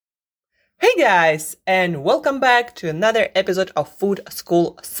Hey guys, and welcome back to another episode of Food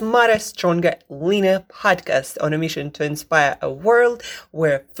School Smarter, Stronger, Leaner podcast on a mission to inspire a world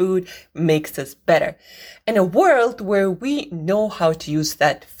where food makes us better. And a world where we know how to use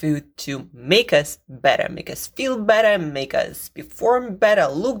that food to make us better, make us feel better, make us perform better,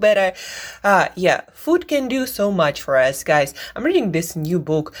 look better. Food can do so much for us, guys. I'm reading this new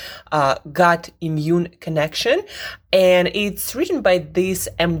book, Gut-Immune Connection. And it's written by this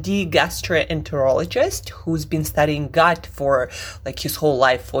MD gastroenterologist who's been studying gut for like his whole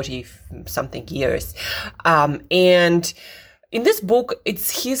life, 40 something years. And in this book,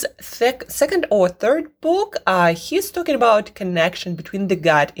 it's his second or third book. He's talking about connection between the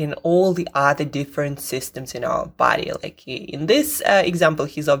gut and all the other different systems in our body. Like in this example,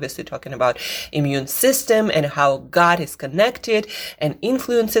 he's obviously talking about immune system and how gut is connected and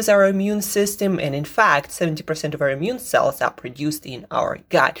influences our immune system. And in fact, 70% of our immune cells are produced in our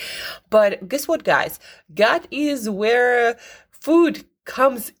gut. But guess what, guys? Gut is where food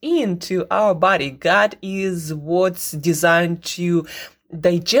comes into our body. Gut is what's designed to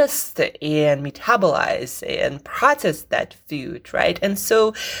digest and metabolize and process that food, right? And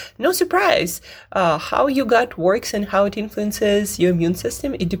so, no surprise, how your gut works and how it influences your immune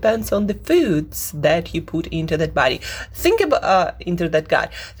system, it depends on the foods that you put into that body. Think about into that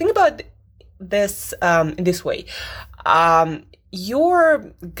gut. Think about this in this way.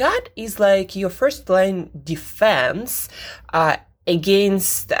 Your gut is like your first line defense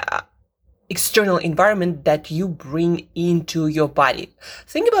against external environment that you bring into your body.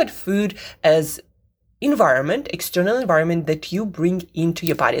 Think about food as external environment that you bring into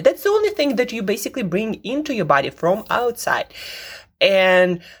your body. That's the only thing that you basically bring into your body from outside.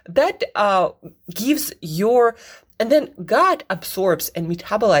 And that and then gut absorbs and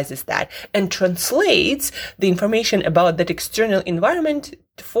metabolizes that and translates the information about that external environment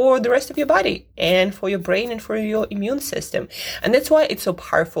for the rest of your body and for your brain and for your immune system. And that's why it's so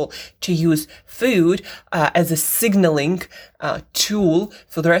powerful to use food as a signaling tool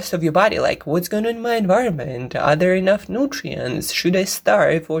for the rest of your body. Like, what's going on in my environment? Are there enough nutrients? Should I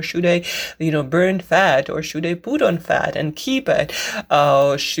starve, or should I, burn fat, or should I put on fat and keep it?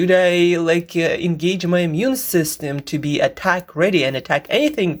 Should I engage my immune system to be attack ready and attack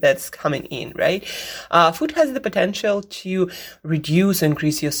anything that's coming in, right? Food has the potential to reduce and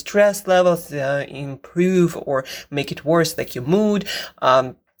increase your stress levels, improve or make it worse, like your mood.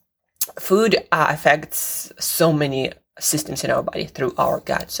 Food affects so many systems in our body through our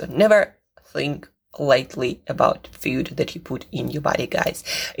gut. So never think lightly about food that you put in your body, guys.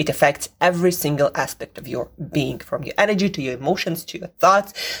 It affects every single aspect of your being, from your energy to your emotions to your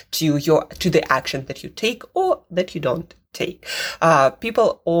thoughts to the action that you take or that you don't take.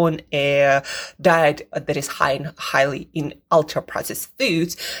 People on a diet that is highly in ultra processed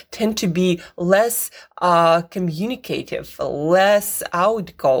foods tend to be less communicative, less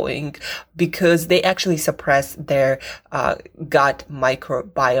outgoing, because they actually suppress their gut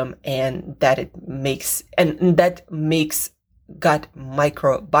microbiome, and that makes gut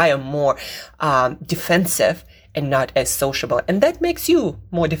microbiome more defensive and not as sociable. And that makes you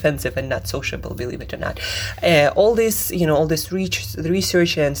more defensive and not sociable, believe it or not. All this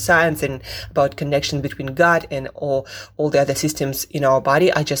research and science and about connection between gut and all the other systems in our body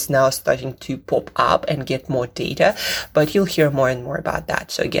are just now starting to pop up and get more data, but you'll hear more and more about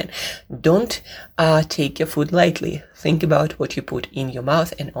that. So again, don't take your food lightly. Think about what you put in your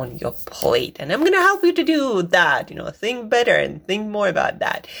mouth and on your plate. And I'm going to help you to do that, think better and think more about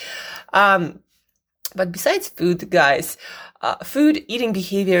that. But besides food, guys, food eating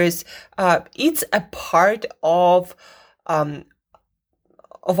behaviors, it's a part of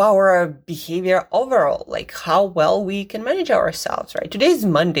our behavior overall, like how well we can manage ourselves, right? Today is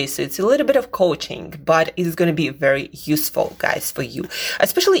Monday, so it's a little bit of coaching, but it's going to be very useful, guys, for you,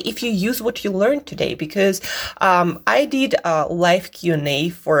 especially if you use what you learned today, because I did a live Q&A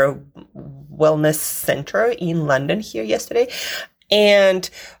for a wellness center in London here yesterday. And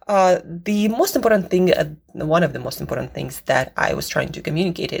the most important thing, one of the most important things that I was trying to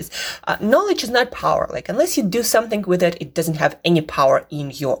communicate is knowledge is not power. Like, unless you do something with it, it doesn't have any power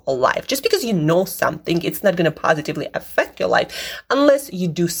in your life. Just because you know something, it's not going to positively affect your life unless you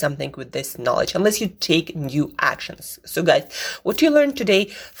do something with this knowledge, unless you take new actions. So guys, what you learned today,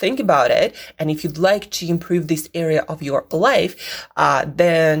 think about it. And if you'd like to improve this area of your life,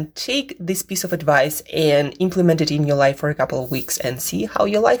 then take this piece of advice and implement it in your life for a couple of weeks and see how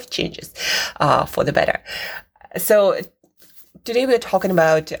your life changes for the better. So today we're talking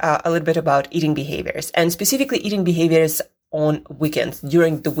about a little bit about eating behaviors, and specifically eating behaviors on weekends,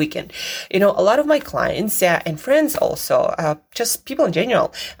 during the weekend. A lot of my clients and friends also, just people in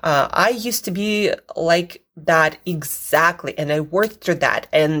general, I used to be like that exactly, and I worked through that,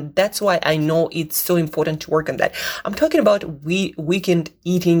 and that's why I know it's so important to work on that. I'm talking about weekend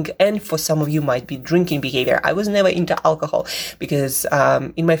eating, and for some of you might be drinking behavior. I was never into alcohol because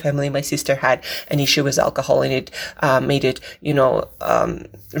in my family my sister had an issue with alcohol, and it made it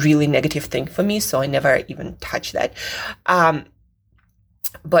really negative thing for me, so I never even touched that.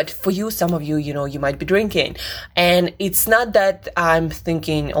 But for you, some of you, you might be drinking, and it's not that I'm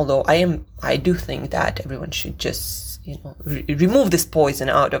thinking, although I do think that everyone should just, remove this poison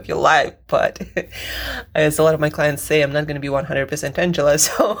out of your life. But as a lot of my clients say, I'm not going to be 100% Angela.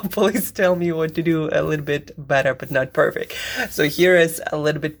 So please tell me what to do a little bit better, but not perfect. So here is a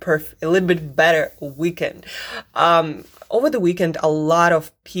little bit better weekend. Over the weekend, a lot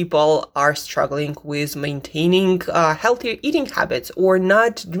of people are struggling with maintaining healthier eating habits or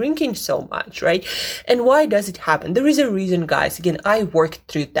not drinking so much, right? And why does it happen? There is a reason, guys. Again, I worked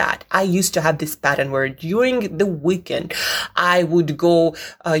through that. I used to have this pattern where during the weekend, I would go,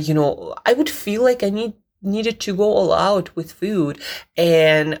 I would feel like I needed to go all out with food,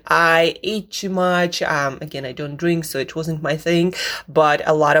 and I ate too much. Again, I don't drink, so it wasn't my thing, but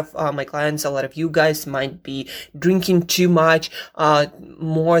a lot of my clients, a lot of you guys might be drinking too much,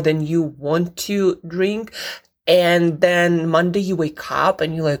 more than you want to drink. And then Monday you wake up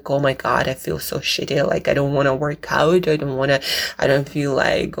and you're like, oh my God, I feel so shitty. Like, I don't want to work out. I don't feel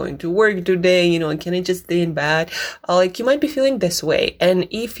like going to work today. Can I just stay in bed? Like, you might be feeling this way. And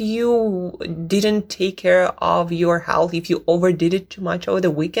if you didn't take care of your health, if you overdid it too much over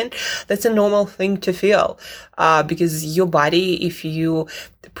the weekend, that's a normal thing to feel. Because your body, if you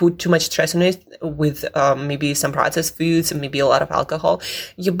put too much stress on it with maybe some processed foods and maybe a lot of alcohol,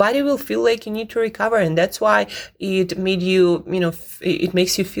 your body will feel like you need to recover. And that's why it made you, it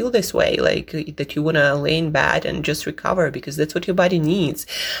makes you feel this way, like that you want to lay in bed and just recover, because that's what your body needs.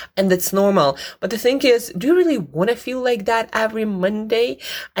 And that's normal. But the thing is, do you really want to feel like that every Monday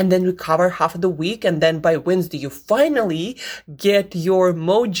and then recover half of the week? And then by Wednesday, you finally get your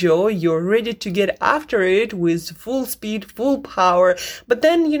mojo. You're ready to get after it with full speed, full power. But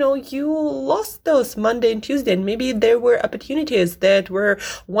then, you lost those Monday and Tuesday, and maybe there were opportunities that were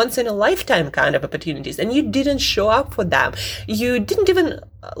once in a lifetime kind of opportunities, and you didn't show up for them. You didn't even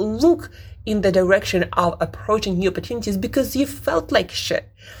look in the direction of approaching new opportunities because you felt like shit.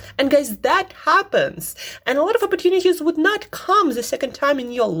 And guys, that happens. And a lot of opportunities would not come the second time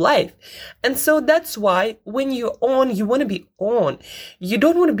in your life. And so that's why when you're on, you want to be on. You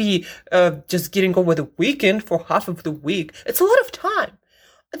don't want to be just getting over the weekend for half of the week. It's a lot of time.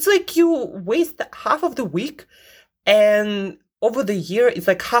 It's like you waste half of the week, and over the year, it's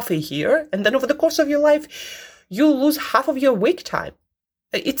like half a year. And then over the course of your life, you lose half of your wake time.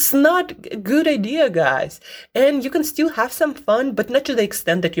 It's not a good idea, guys. And you can still have some fun, but not to the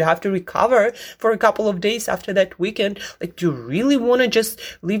extent that you have to recover for a couple of days after that weekend. Like, do you really want to just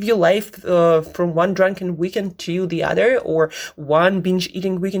live your life from one drunken weekend to the other, or one binge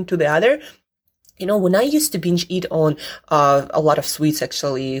eating weekend to the other? When I used to binge eat on a lot of sweets,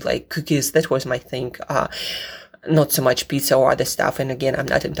 actually, like cookies, that was my thing. Not so much pizza or other stuff. And again, I'm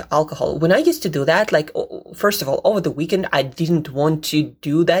not into alcohol. When I used to do that, like, first of all, over the weekend, I didn't want to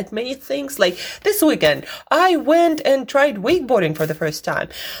do that many things. Like this weekend, I went and tried wakeboarding for the first time.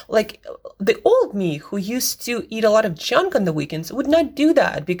 Like, the old me who used to eat a lot of junk on the weekends would not do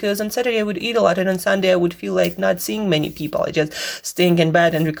that, because on Saturday I would eat a lot, and on Sunday I would feel like not seeing many people. I just staying in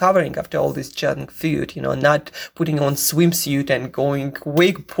bed and recovering after all this junk food, not putting on swimsuit and going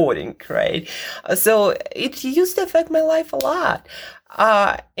wakeboarding, right? So it used to affect my life a lot.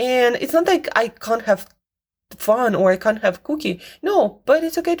 And it's not like I can't have fun or I can't have cookie. No, but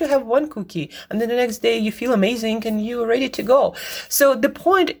it's okay to have one cookie, and then the next day you feel amazing and you're ready to go. So the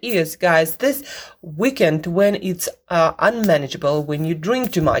point is, guys, this weekend, when it's unmanageable, when you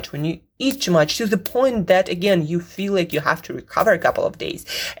drink too much, when you eat too much, to the point that, again, you feel like you have to recover a couple of days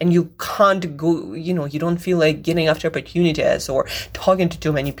and you can't go, you don't feel like getting after opportunities or talking to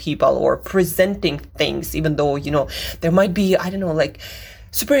too many people or presenting things, even though, there might be, like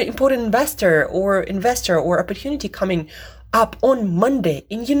super important investor or opportunity coming up on Monday,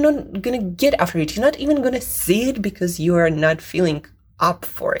 and you're not gonna get after it. You're not even gonna see it because you are not feeling up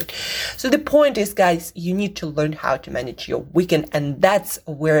for it. So the point is, guys, you need to learn how to manage your weekend, and that's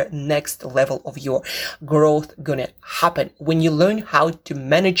where next level of your growth gonna happen. When you learn how to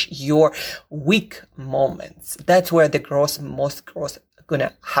manage your weak moments, that's where the most growth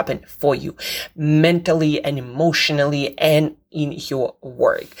gonna happen for you, mentally and emotionally and in your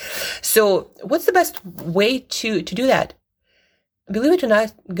work. So what's the best way to do that? believe it or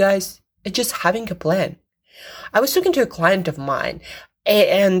not, guys, it's just having a plan. I was talking to a client of mine,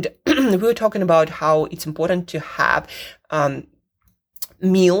 and we were talking about how it's important to have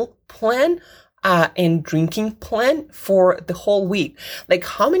meal plan and drinking plan for the whole week. Like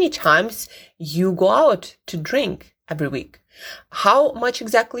how many times you go out to drink every week? How much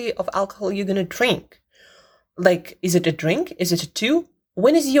exactly of alcohol you're gonna drink? Like, is it a drink? Is it a two?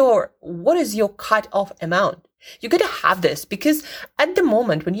 What is your cut-off amount? You gotta have this, because at the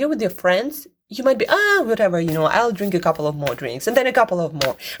moment when you're with your friends, you might be, whatever, I'll drink a couple of more drinks and then a couple of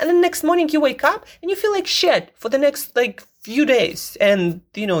more. And then next morning you wake up and you feel like shit for the next few days. And,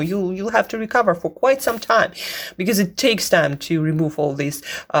 you'll have to recover for quite some time, because it takes time to remove all this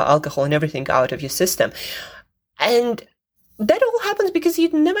alcohol and everything out of your system. And that all happens because you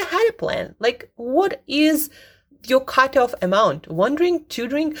never had a plan. Like, what is your cutoff amount? One drink, two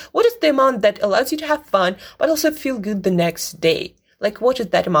drink? What is the amount that allows you to have fun, but also feel good the next day? Like, what is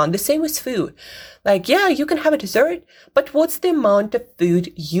that amount? The same with food. Like, yeah, you can have a dessert, but what's the amount of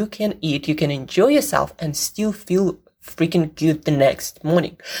food you can eat? You can enjoy yourself and still feel freaking good the next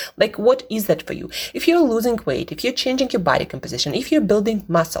morning. Like, what is that for you? If you're losing weight, if you're changing your body composition, if you're building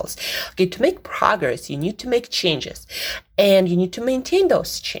muscles, okay, to make progress, you need to make changes and you need to maintain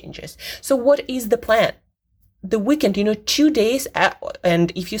those changes. So what is the plan? The weekend, 2 days,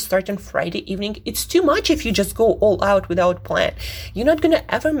 and if you start on Friday evening, it's too much if you just go all out without plan. You're not going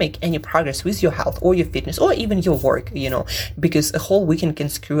to ever make any progress with your health or your fitness or even your work, because a whole weekend can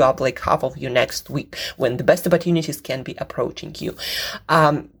screw up like half of your next week when the best opportunities can be approaching you.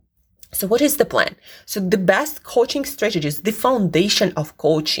 So what is the plan? So the best coaching strategies, the foundation of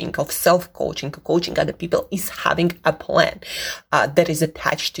coaching, of self-coaching, coaching other people, is having a plan that is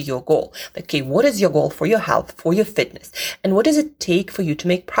attached to your goal. Okay, what is your goal for your health, for your fitness? And what does it take for you to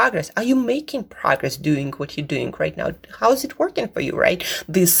make progress? Are you making progress doing what you're doing right now? How is it working for you, right?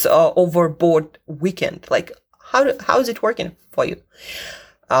 This overboard weekend, like how is it working for you?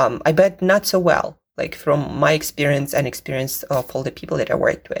 I bet not so well. Like from my experience and experience of all the people that I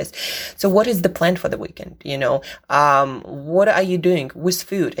worked with. So what is the plan for the weekend? What are you doing with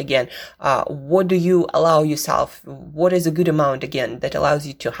food? Again, what do you allow yourself? What is a good amount, again, that allows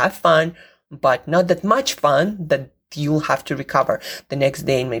you to have fun, but not that much fun that you'll have to recover the next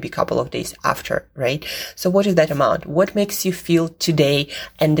day and maybe a couple of days after, right? So what is that amount? What makes you feel today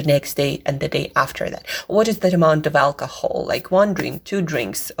and the next day and the day after that? What is that amount of alcohol? Like one drink, two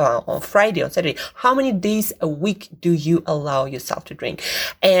drinks on Friday, on Saturday? How many days a week do you allow yourself to drink?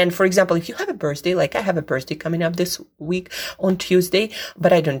 And for example, if you have a birthday, like I have a birthday coming up this week on Tuesday,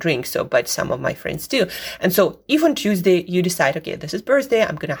 but I don't drink, but some of my friends do. And so if on Tuesday you decide, okay, this is birthday,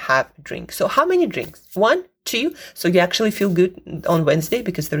 I'm going to have a drink. So how many drinks? 1, 2, so you actually feel good on Wednesday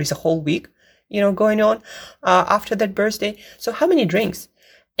because there is a whole week, going on after that birthday. So how many drinks?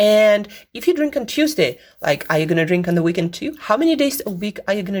 And if you drink on Tuesday, like, are you going to drink on the weekend too? How many days a week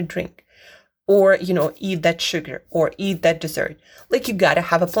are you going to drink? Or, eat that sugar or eat that dessert? Like, you gotta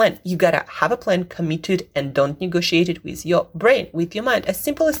have a plan. You gotta have a plan, commit to it, and don't negotiate it with your brain, with your mind. As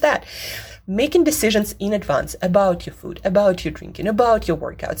simple as that. Making decisions in advance about your food, about your drinking, about your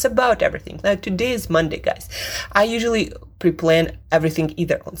workouts, about everything. Now, today is Monday, guys. I usually pre-plan everything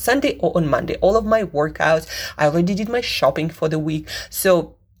either on Sunday or on Monday. All of my workouts, I already did my shopping for the week.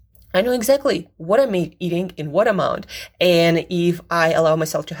 So I know exactly what I'm eating in what amount, and if I allow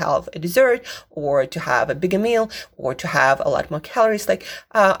myself to have a dessert or to have a bigger meal or to have a lot more calories,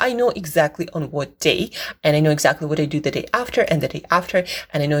 I know exactly on what day, and I know exactly what I do the day after and the day after,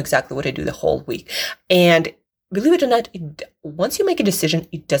 and I know exactly what I do the whole week. And believe it or not, once you make a decision,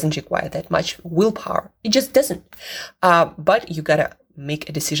 it doesn't require that much willpower. It just doesn't. But you gotta make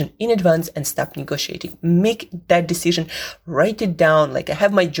a decision in advance and stop negotiating. Make that decision, write it down. Like, I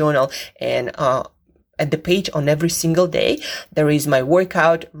have my journal, and at the page on every single day, there is my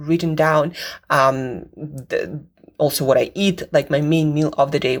workout written down. Also what I eat, like my main meal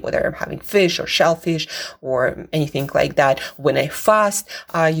of the day, whether I'm having fish or shellfish or anything like that. When I fast,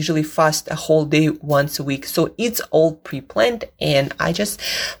 I usually fast a whole day once a week. So it's all pre-planned, and I just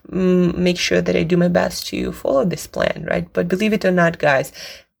make sure that I do my best to follow this plan, right? But believe it or not, guys,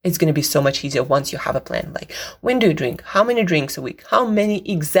 it's going to be so much easier once you have a plan. Like, when do you drink? How many drinks a week? How many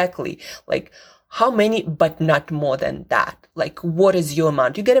exactly? Like, how many, but not more than that? Like, what is your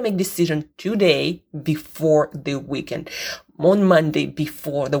amount? You got to make decision today before the weekend, on Monday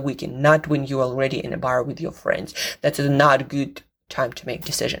before the weekend, not when you're already in a bar with your friends. That's not a good time to make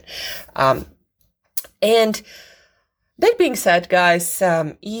decision. And That being said, guys,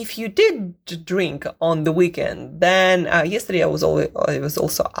 if you did drink on the weekend, then yesterday I was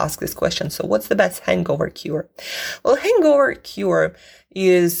also asked this question. So what's the best hangover cure? Well, hangover cure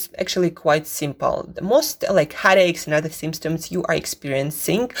is actually quite simple. The most like headaches and other symptoms you are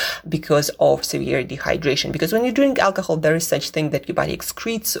experiencing because of severe dehydration. Because when you drink alcohol, there is such thing that your body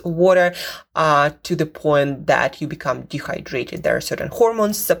excretes water to the point that you become dehydrated. There are certain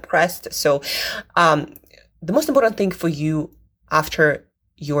hormones suppressed. So the most important thing for you after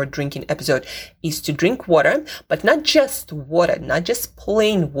your drinking episode is to drink water, but not just water, not just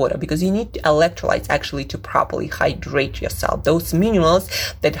plain water, because you need electrolytes actually to properly hydrate yourself. Those minerals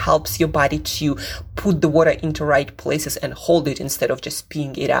that helps your body to put the water into right places and hold it instead of just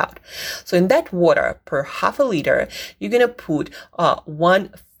peeing it out. So in that water, per half a liter, you're going to put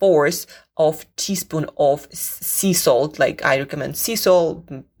 1/4 of teaspoon of sea salt. Like I recommend sea salt,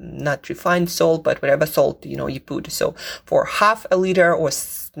 not refined salt, but whatever salt, you put. So for half a liter or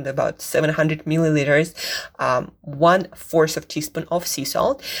about 700 milliliters, 1/4 of teaspoon of sea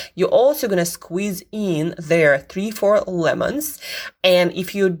salt. You're also going to squeeze in there 3-4 lemons. And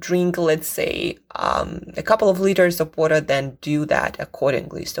if you drink, let's say, a couple of liters of water, then do that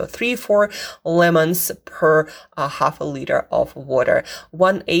accordingly. So 3-4 lemons per half a liter of water,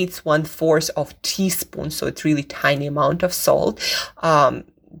 1/8, 1/4 of teaspoon. So it's really tiny amount of salt.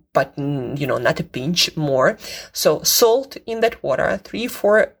 But not a pinch more. So salt in that water,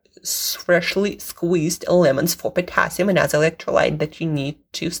 3-4 freshly squeezed lemons for potassium and other electrolyte that you need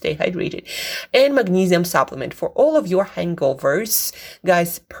to stay hydrated, and magnesium supplement. For all of your hangovers,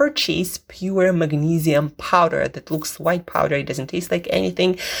 guys, purchase pure magnesium powder that looks white powder. It doesn't taste like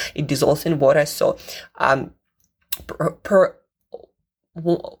anything. It dissolves in water. So per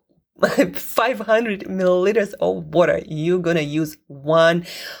 500 milliliters of water, you're gonna use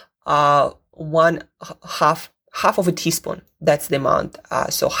half of a teaspoon. That's the amount.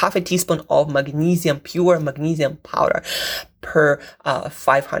 So half a teaspoon of pure magnesium powder per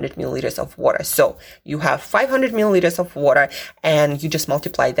 500 milliliters of water. So you have 500 milliliters of water, and you just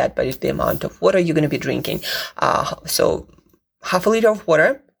multiply that by the amount of water you're going to be drinking. So half a liter of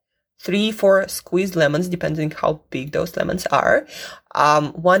water, 3-4 squeezed lemons, depending how big those lemons are,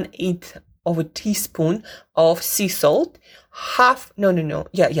 1/8 of a teaspoon of sea salt, half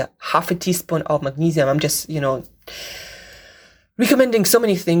a teaspoon of magnesium. I'm just, recommending so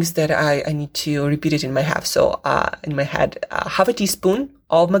many things that I need to repeat it in my head. So, in my head, half a teaspoon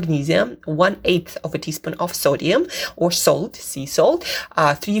of magnesium, 1/8 of a teaspoon of sodium or salt, sea salt,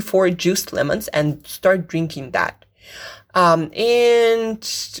 3-4 juiced lemons, and start drinking that. And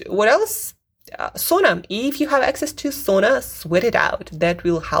what else? Sauna. If you have access to sauna, sweat it out. That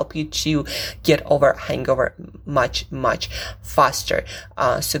will help you to get over hangover much, much faster.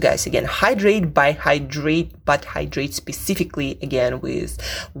 So guys, again, but hydrate specifically again with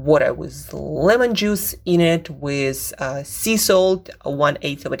water, with lemon juice in it, with sea salt,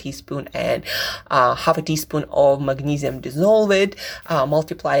 1/8 of a teaspoon, and half a teaspoon of magnesium. Dissolve it,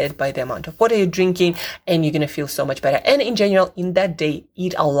 multiply it by the amount of water you're drinking, and you're going to feel so much better. And in general, in that day,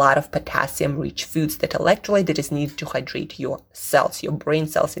 eat a lot of potassium-rich foods, that electrolyte that is needed to hydrate your cells, your brain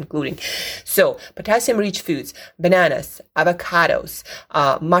cells including. So potassium-rich foods, bananas, avocados,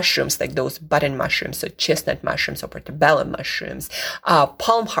 mushrooms like those button mushrooms, so chestnut mushrooms or portobello mushrooms,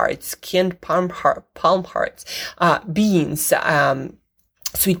 palm hearts, canned palm hearts, beans,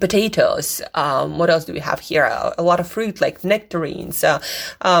 sweet potatoes. What else do we have here? A lot of fruit like nectarines.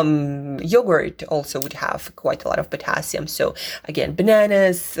 Yogurt also would have quite a lot of potassium. So again,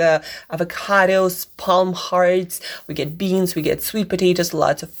 bananas, avocados, palm hearts. We get beans, we get sweet potatoes,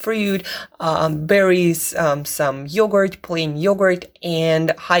 lots of fruit, berries, some yogurt, plain yogurt,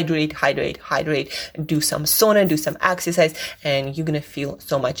 and hydrate. Do some sauna, do some exercise, and you're gonna feel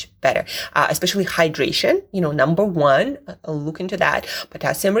so much better. Especially hydration. Number one, look into that.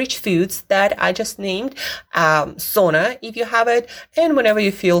 Potassium-rich foods that I just named, sauna if you have it, and whenever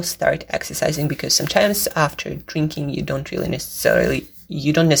you feel, start exercising, because sometimes after drinking you don't necessarily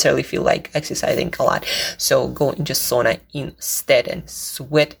feel like exercising a lot. So go into sauna instead and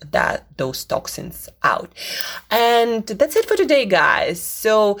sweat those toxins out. And that's it for today, guys.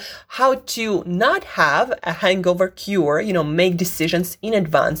 So how to not have a hangover cure, make decisions in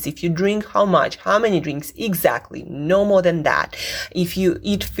advance. If you drink, how much, how many drinks exactly, no more than that. If you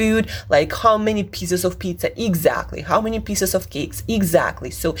eat food, like how many pieces of pizza exactly, how many pieces of cakes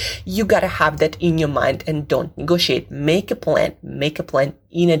exactly. So you gotta have that in your mind and don't negotiate. Make a plan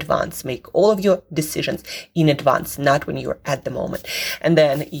in advance. Make all of your decisions in advance, not when you're at the moment. And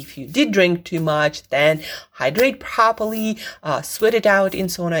then if you did drink too much, then hydrate properly, sweat it out in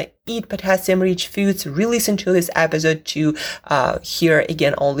sauna, eat potassium-rich foods. Re-listen to this episode to hear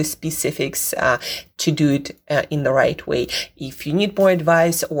again all the specifics to do it in the right way. If you need more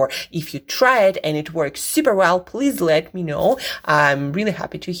advice or if you try it and it works super well, please let me know. I'm really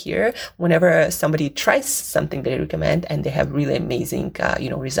happy to hear whenever somebody tries something that I recommend and they have really amazing,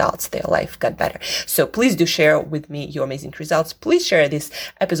 results. Their life got better. So please do share with me your amazing results. Please share this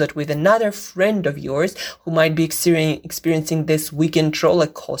episode with another friend of yours who might be experiencing this weekend roller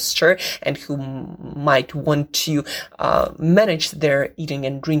coaster and who might want to manage their eating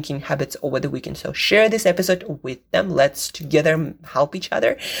and drinking habits over the weekend. So share this episode with them. Let's together help each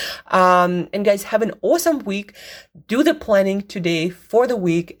other. And guys, have an awesome week. Do the planning today for the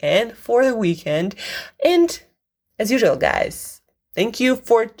week and for the weekend. And as usual, guys, thank you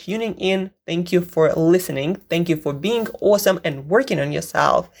for tuning in. Thank you for listening. Thank you for being awesome and working on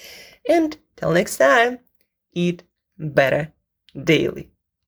yourself. And till next time, eat better daily.